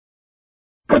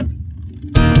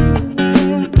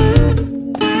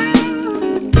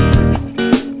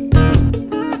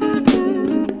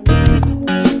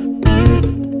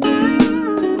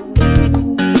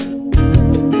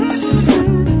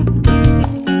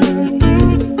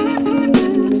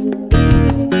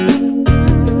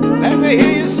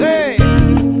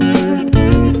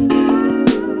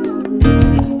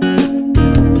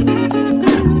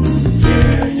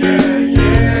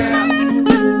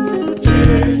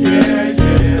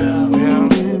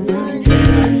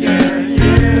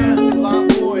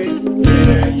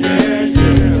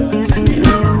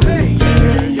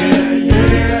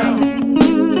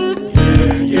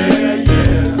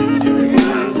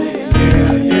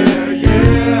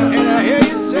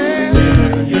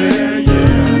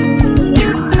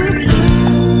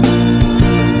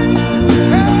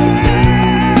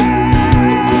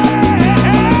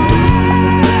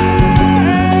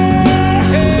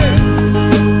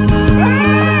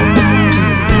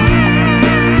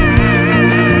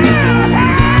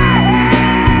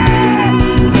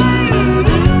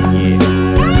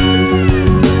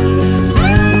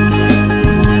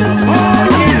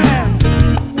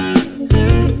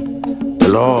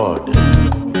Lord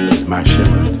is my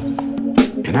shepherd,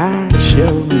 and I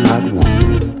shall not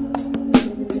want.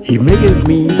 He maketh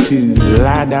me to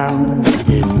lie down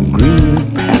in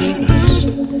green pastures.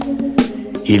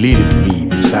 He leadeth me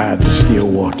beside the still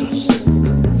waters.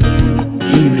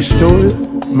 He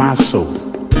restoreth my soul.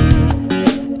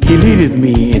 He leadeth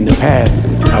me in the path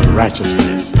of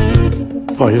righteousness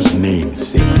for his name's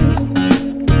sake.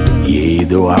 Yea,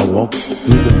 though I walk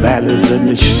through the valleys and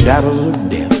the shadows of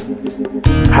death,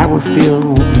 I will fear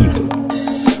no evil,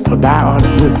 for thou art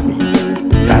with me.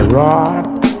 Thy rod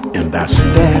and thy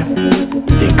staff,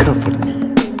 they comfort me.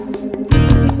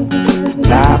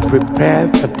 Thou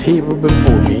preparest a table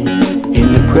before me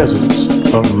in the presence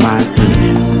of my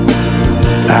enemies.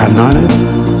 Thou anointest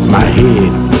my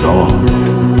head with oil.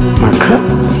 My cup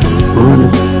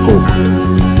runneth over.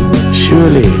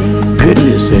 Surely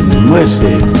goodness and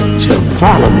mercy shall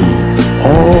follow me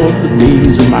all the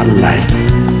days of my life,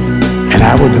 and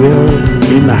I will dwell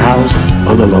in the house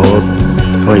of the Lord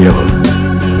forever.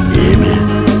 Amen.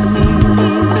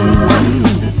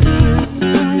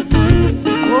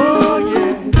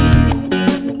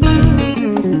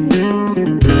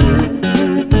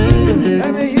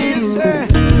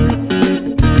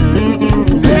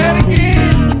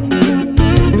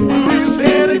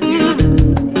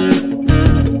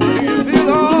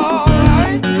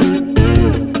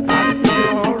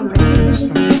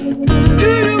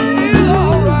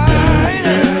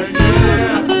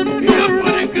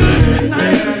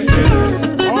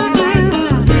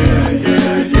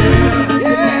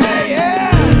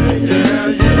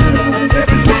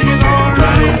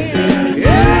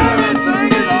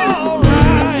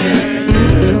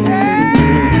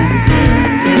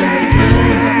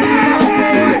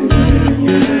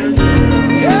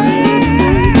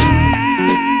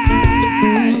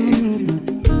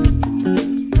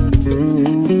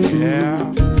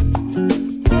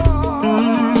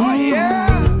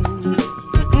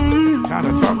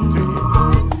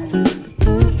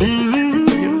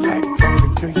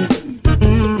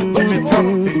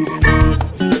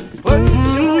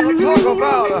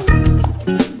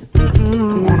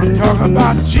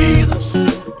 About Jesus,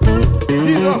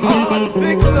 he's a hard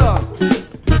fixer.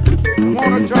 I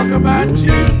wanna talk about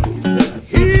Jesus,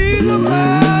 he's a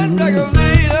mind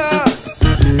regulator.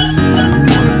 I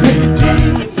wanna tell you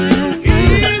Jesus,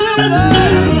 he's a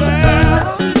blood lamb.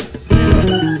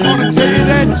 I wanna tell you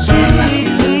that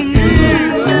Jesus,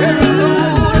 he's a heavy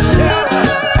Lord shepherd.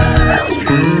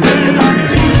 Tell you about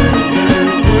Jesus,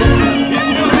 he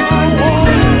knows my war.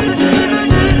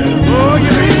 Oh,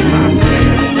 you ain't my friend.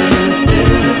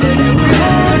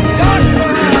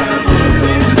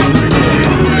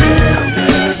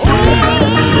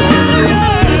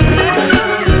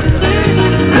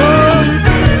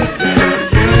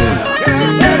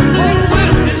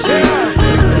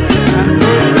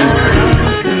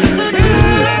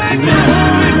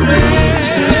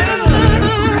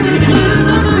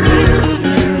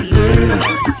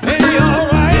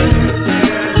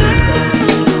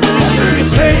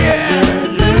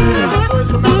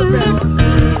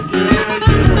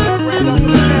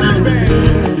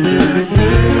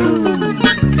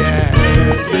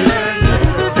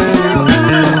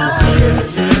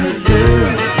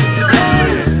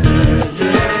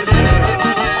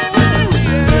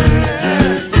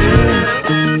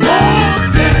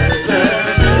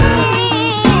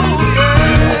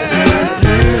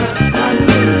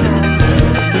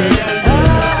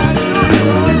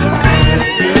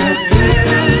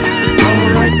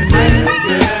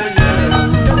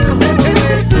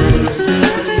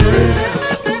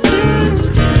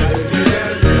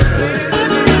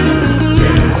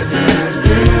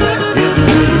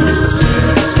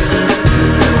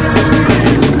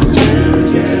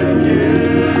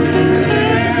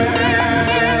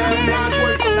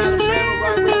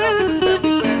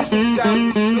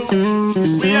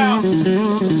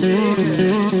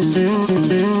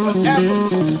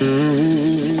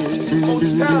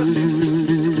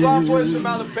 Long boys from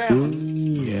Alabama.